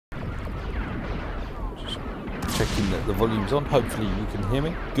hoping that the volume's on. Hopefully you can hear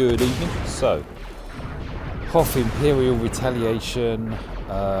me. Good evening. So, Hoth Imperial Retaliation,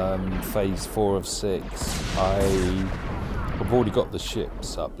 phase 4 of 6. I've already got the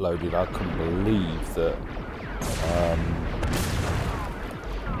ships uploaded. I couldn't believe that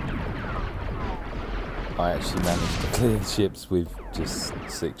I actually managed to clear the ships with just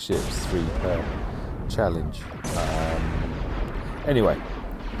 6 ships, 3 per challenge. Anyway,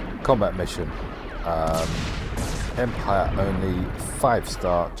 combat mission. Empire only,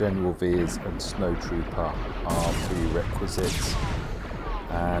 5-star. General Veers and Snowtrooper are prerequisites,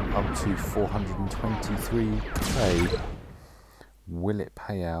 and up to 423k. Will it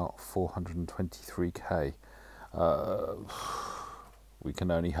pay out 423k? We can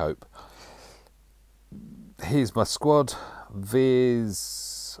only hope. Here's my squad.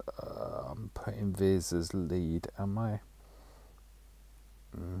 Veers, I'm putting Veers as lead, am I?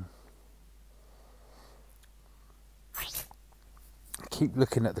 Keep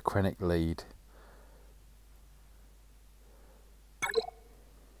looking at the Krennic lead.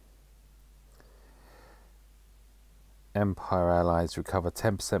 Empire allies recover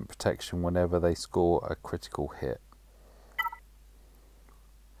 10% protection whenever they score a critical hit.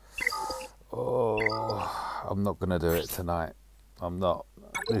 Oh, I'm not going to do it tonight. I'm not.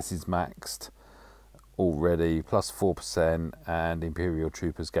 This is maxed already. Plus 4%, and Imperial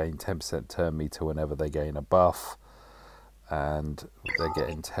troopers gain 10% turn meter whenever they gain a buff. And they're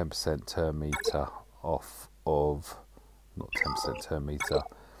getting 10% turn meter off of, not 10% turn meter,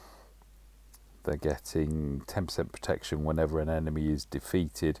 they're getting 10% protection whenever an enemy is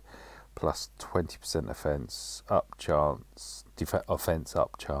defeated, plus 20% offense up chance, offense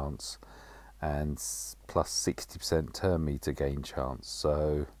up chance, and plus 60% turn meter gain chance.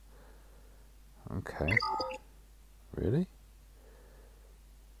 So, okay, really?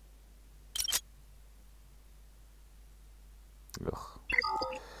 Ugh.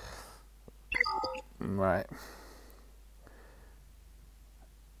 Right.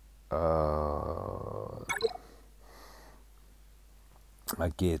 My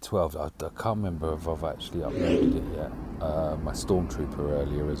Gear 12, I can't remember if I've actually uploaded it yet. My Stormtrooper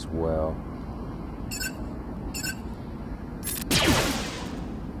earlier as well.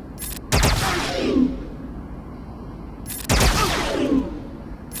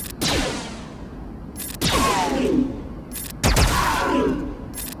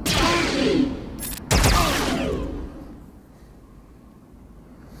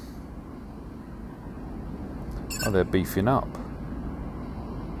 Oh, they're beefing up.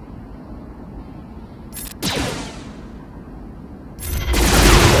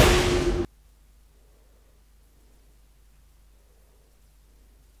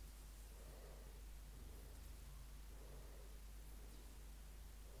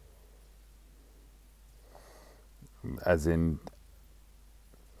 As in,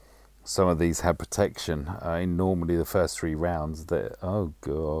 some of these had protection. Normally the first 3 rounds, that, oh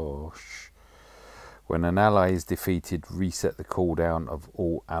gosh. When an ally is defeated, reset the cooldown of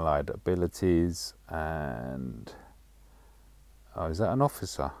all allied abilities. And oh, is that an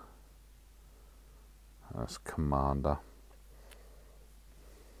officer? That's commander.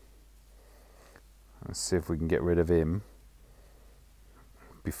 Let's see if we can get rid of him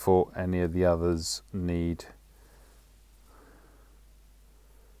before any of the others need.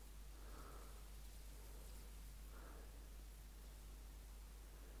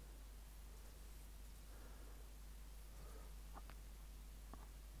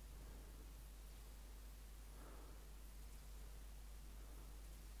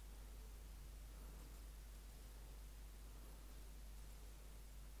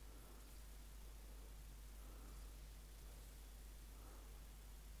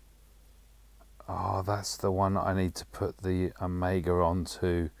 Oh, that's the one I need to put the Omega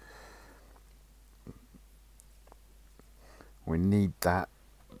onto. We need that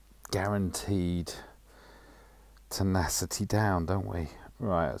guaranteed tenacity down, don't we?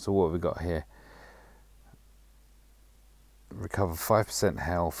 Right, so what have we got here? Recover 5%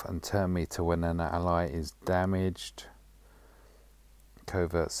 health and turn meter when an ally is damaged.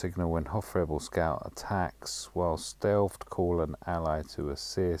 Covert signal when Hoth Rebel Scout attacks. While stealthed, call an ally to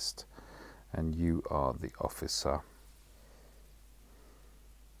assist. And you are the officer.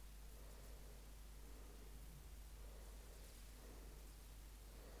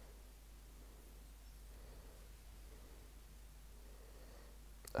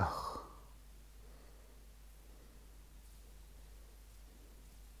 Ugh.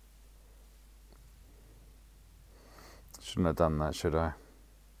 Shouldn't have done that, should I?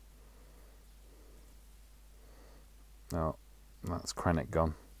 No, that's Krennic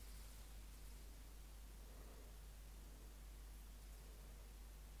gone.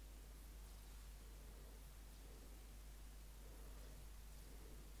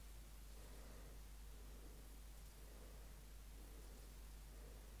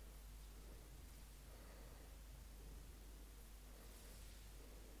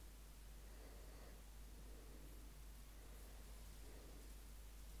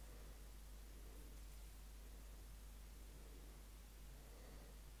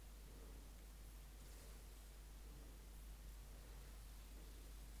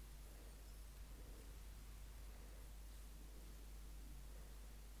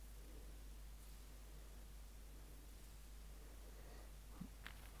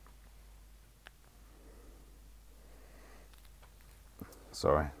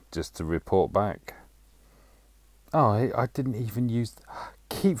 Sorry, just to report back. Oh, I didn't even use...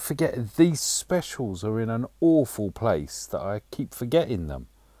 Keep forgetting these specials are in an awful place that I keep forgetting them.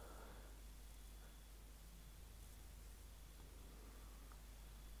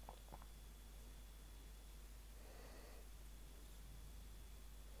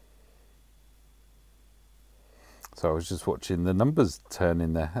 So I was just watching the numbers turn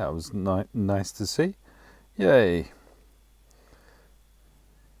in there. That was nice to see. Yay.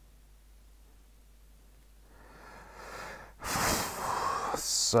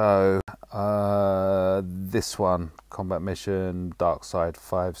 So this one, combat mission, dark side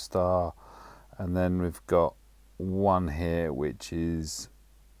 5-star, and then we've got one here which is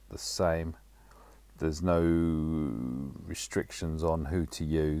the same. There's no restrictions on who to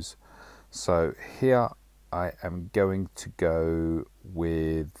use. So here I am going to go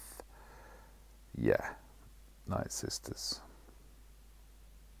with, yeah, Nightsisters.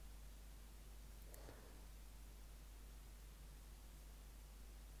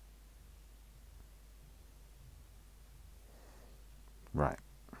 Right.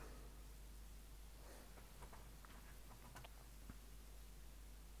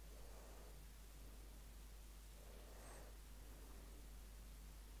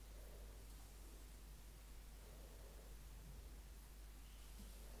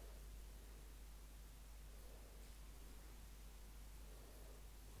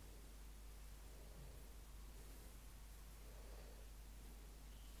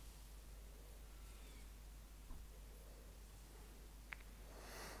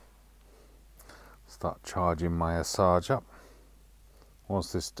 Start charging my Asajj up.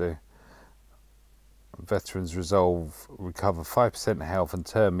 What's this do? Veterans resolve, recover 5% health and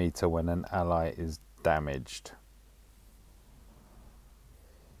turn meter when an ally is damaged.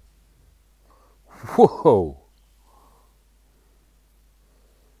 Whoa!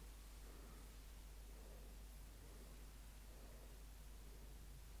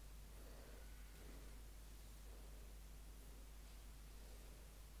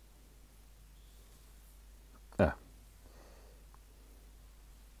 Yeah.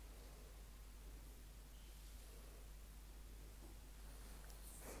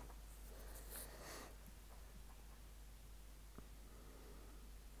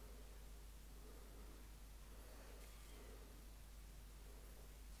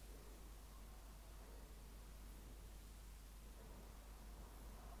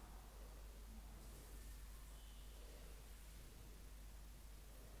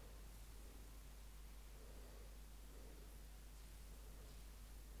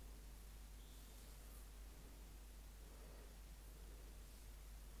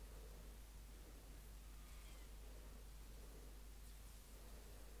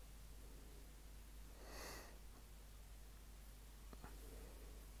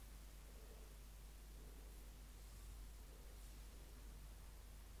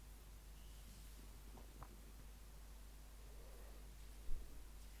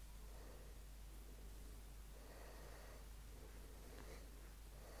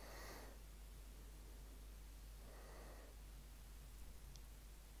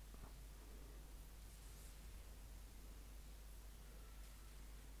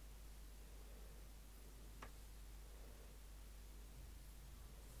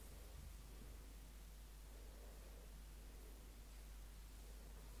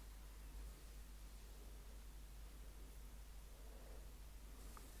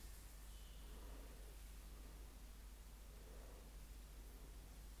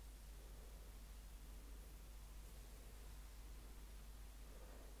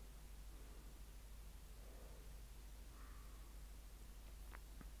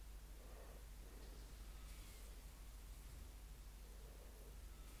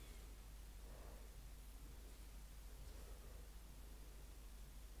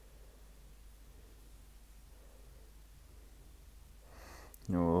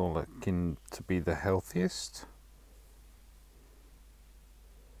 You're all looking to be the healthiest.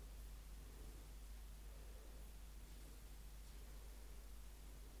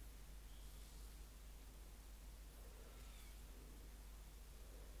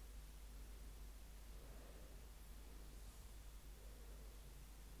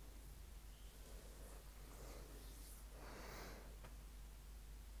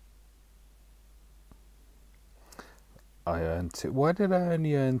 I earned two. Why did I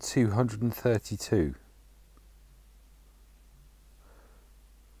only earn 232?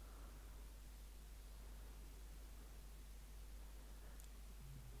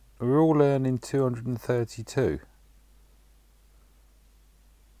 We're all earning 232.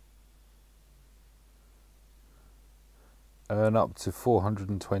 Earn up to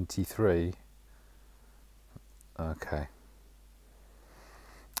 423. Okay.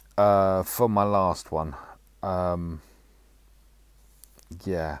 For my last one,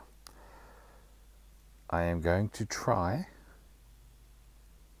 yeah, I am going to try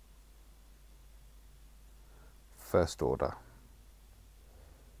First Order.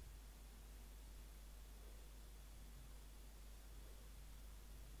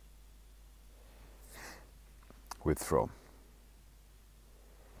 With Thrawn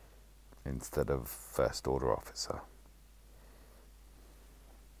instead of First Order Officer.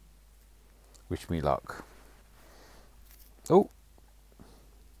 Wish me luck. Oh!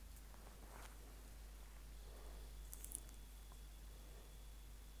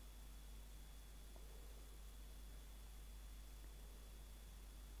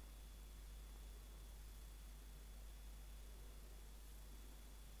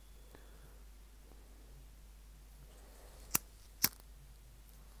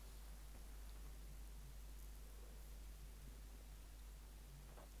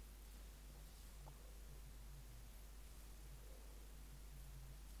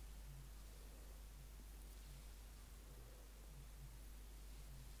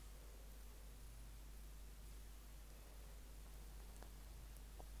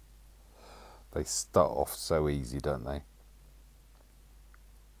 They start off so easy, don't they?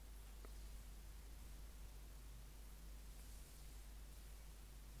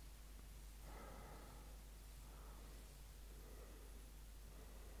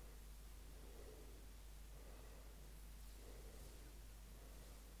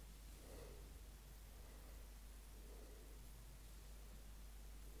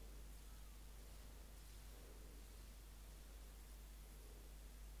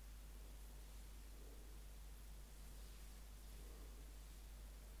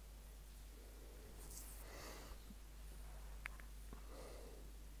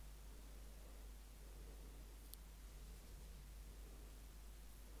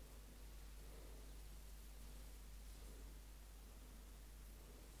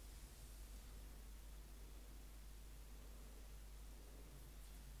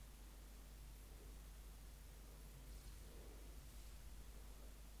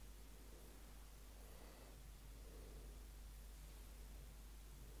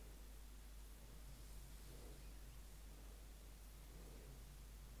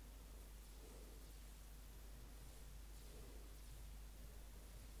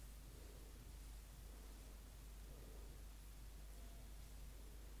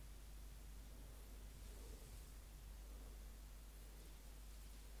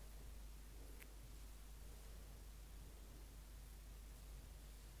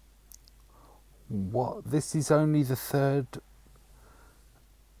 What? This is only the third?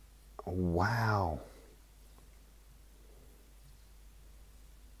 Wow.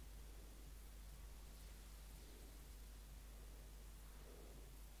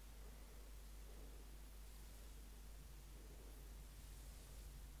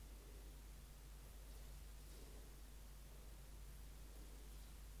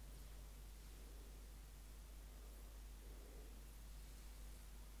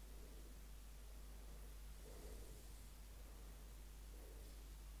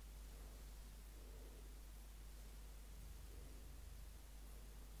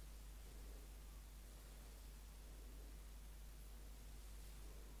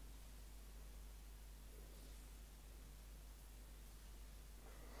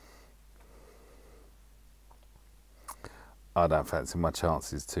 I don't fancy my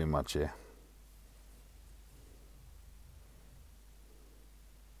chances too much here.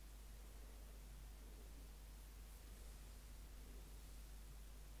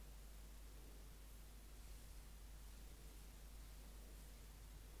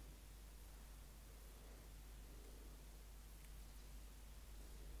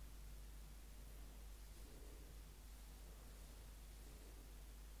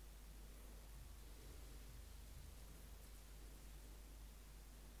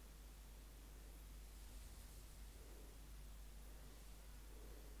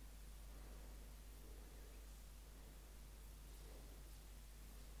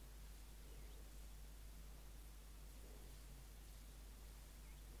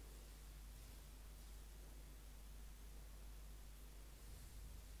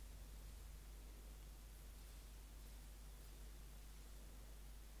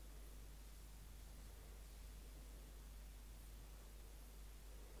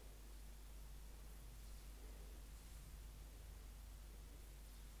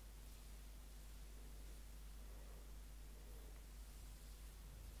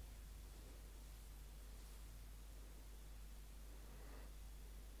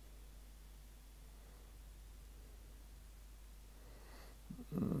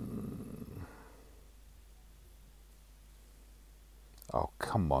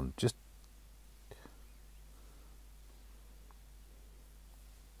 come on, just...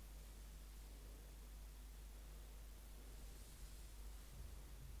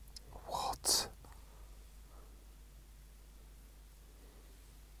 What?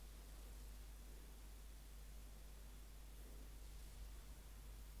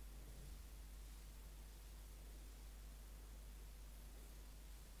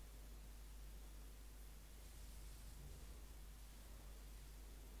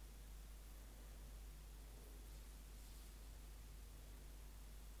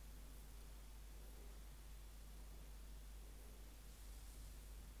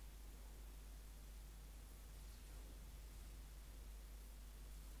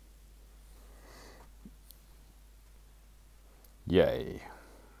 Yay.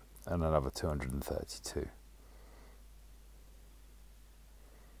 And another 232.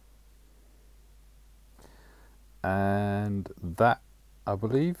 And that, I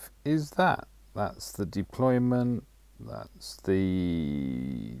believe, is that. That's the deployment. That's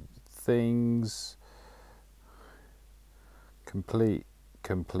the things. Complete,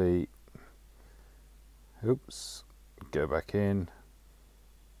 complete. Oops. Go back in.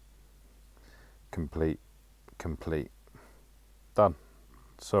 Complete, complete. Done.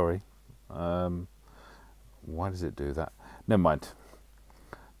 Sorry. Why does it do that? Never mind.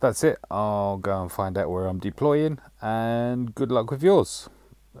 That's it. I'll go and find out where I'm deploying, and good luck with yours.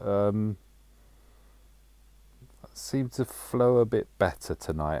 Seems to flow a bit better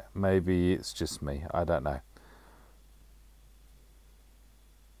tonight. Maybe it's just me. I don't know.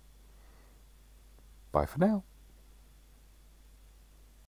 Bye for now.